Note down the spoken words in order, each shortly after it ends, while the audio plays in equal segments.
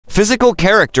Physical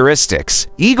characteristics.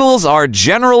 Eagles are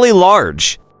generally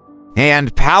large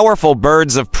and powerful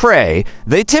birds of prey.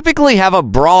 They typically have a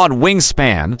broad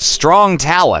wingspan, strong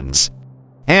talons,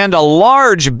 and a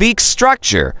large beak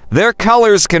structure. Their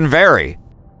colors can vary,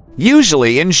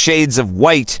 usually in shades of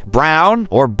white, brown,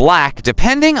 or black,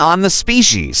 depending on the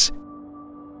species.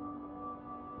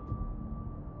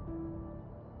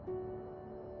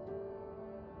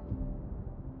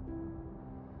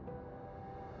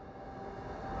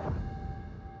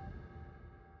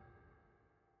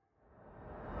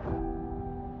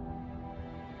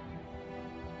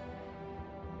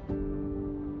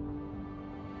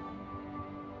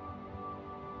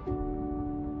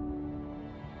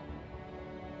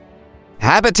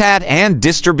 Habitat and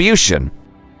distribution.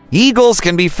 Eagles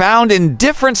can be found in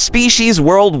different species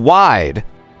worldwide.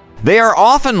 They are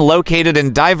often located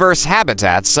in diverse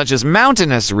habitats such as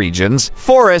mountainous regions,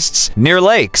 forests, near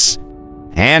lakes,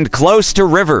 and close to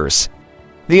rivers.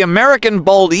 The American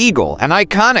bald eagle, an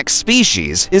iconic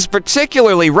species, is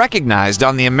particularly recognized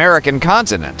on the American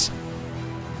continent.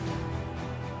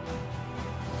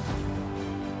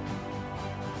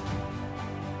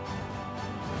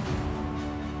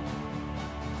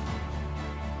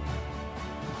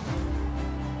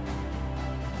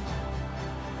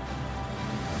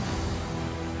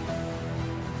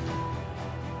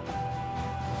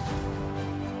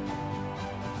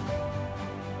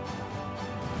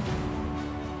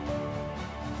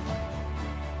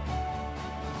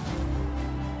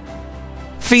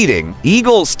 Feeding.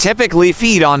 Eagles typically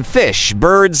feed on fish,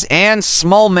 birds, and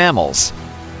small mammals.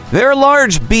 Their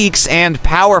large beaks and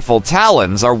powerful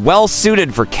talons are well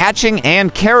suited for catching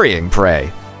and carrying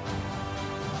prey.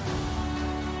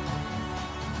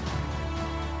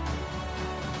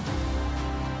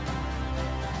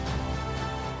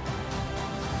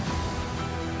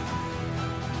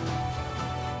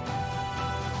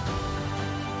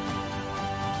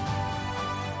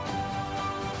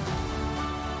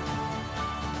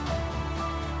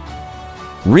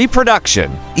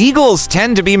 Reproduction. Eagles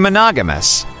tend to be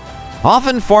monogamous,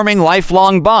 often forming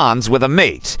lifelong bonds with a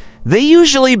mate. They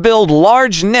usually build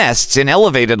large nests in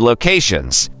elevated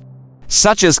locations,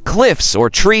 such as cliffs or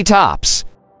treetops.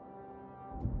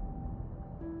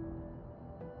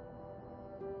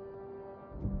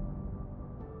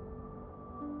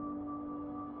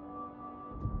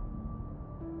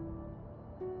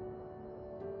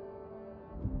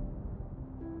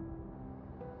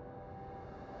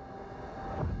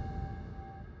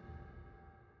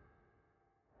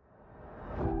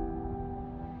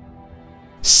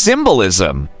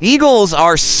 Symbolism. Eagles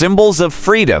are symbols of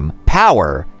freedom,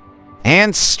 power,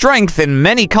 and strength in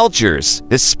many cultures,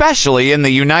 especially in the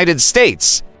United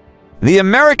States. The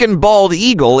American bald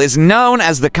eagle is known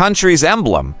as the country's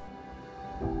emblem.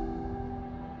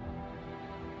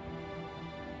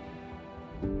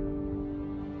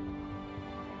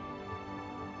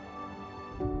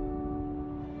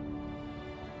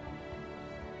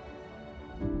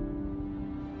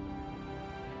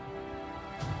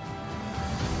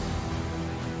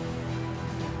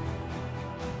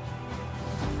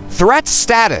 Threat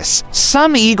status.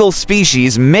 Some eagle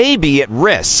species may be at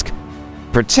risk,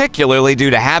 particularly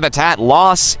due to habitat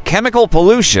loss, chemical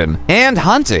pollution, and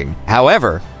hunting.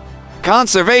 However,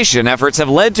 conservation efforts have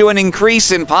led to an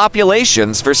increase in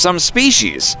populations for some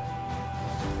species.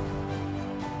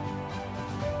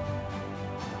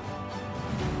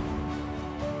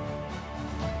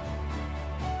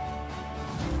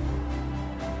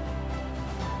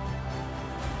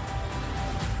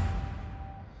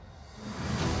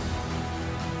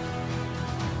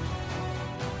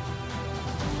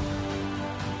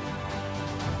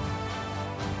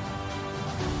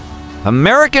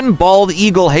 American bald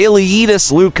eagle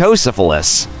Haliaeetus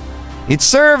leucocephalus. It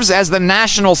serves as the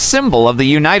national symbol of the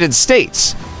United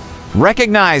States,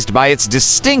 recognized by its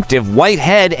distinctive white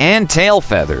head and tail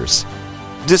feathers.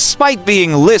 Despite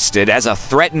being listed as a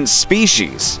threatened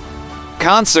species,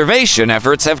 conservation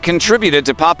efforts have contributed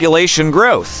to population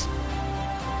growth.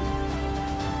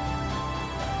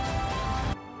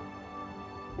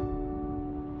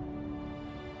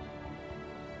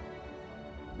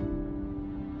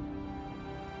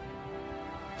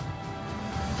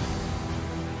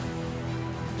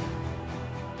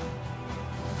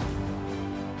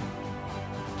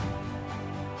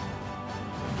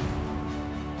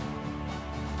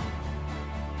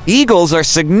 Eagles are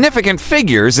significant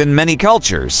figures in many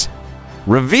cultures,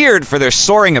 revered for their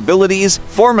soaring abilities,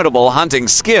 formidable hunting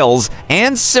skills,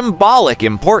 and symbolic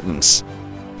importance.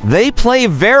 They play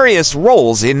various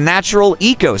roles in natural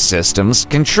ecosystems,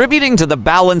 contributing to the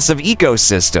balance of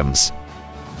ecosystems.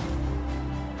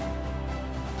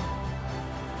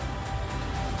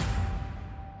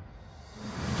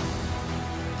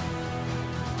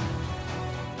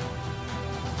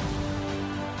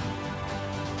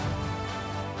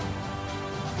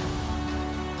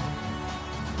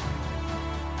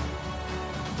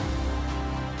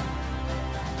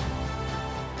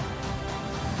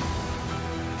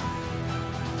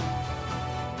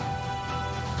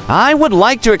 I would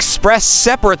like to express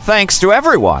separate thanks to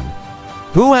everyone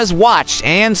who has watched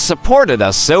and supported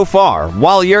us so far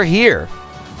while you're here.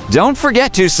 Don't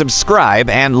forget to subscribe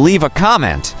and leave a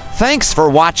comment. Thanks for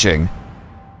watching.